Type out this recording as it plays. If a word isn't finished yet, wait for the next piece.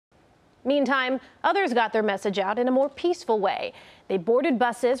Meantime, others got their message out in a more peaceful way. They boarded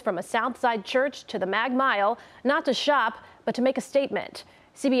buses from a Southside church to the Mag Mile, not to shop, but to make a statement.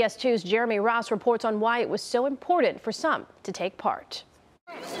 CBS 2's Jeremy Ross reports on why it was so important for some to take part.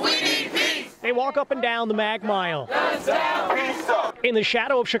 They walk up and down the Mag Mile. In the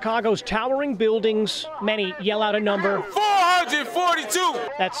shadow of Chicago's towering buildings, many yell out a number. 442!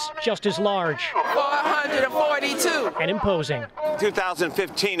 That's just as large. 442! And imposing.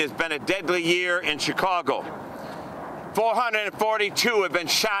 2015 has been a deadly year in Chicago. 442 have been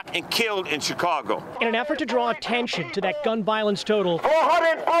shot and killed in Chicago. In an effort to draw attention to that gun violence total,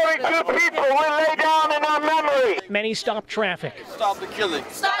 442 people will lay down in our memory. Many stopped traffic. Stop the killing.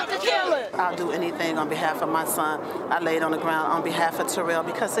 Stop the killing. I'll do anything on behalf of my son. I laid on the ground on behalf of Terrell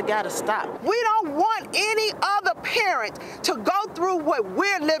because it got to stop. We don't want any other parent to go through what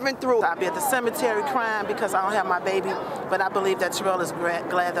we're living through. I'll be at the cemetery crying because I don't have my baby, but I believe that Terrell is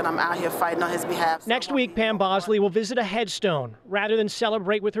glad that I'm out here fighting on his behalf. Next week, Pam Bosley will visit a headstone rather than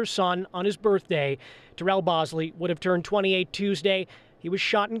celebrate with her son on his birthday. Terrell Bosley would have turned 28 Tuesday. He was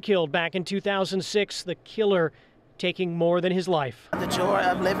shot and killed back in 2006, the killer taking more than his life. The joy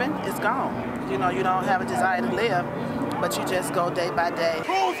of living is gone. You know, you don't have a desire to live, but you just go day by day.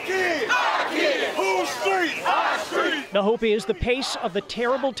 Who's kid? Our kid. Who's street? Our street. The hope is the pace of the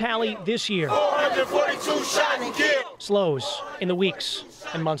terrible tally this year 442 shot and killed. slows in the weeks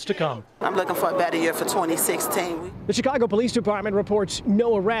and months to come. I'm looking for a better year for 2016. The Chicago Police Department reports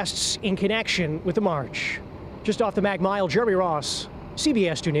no arrests in connection with the march. Just off the Mag Mile, Jeremy Ross,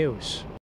 CBS 2 News.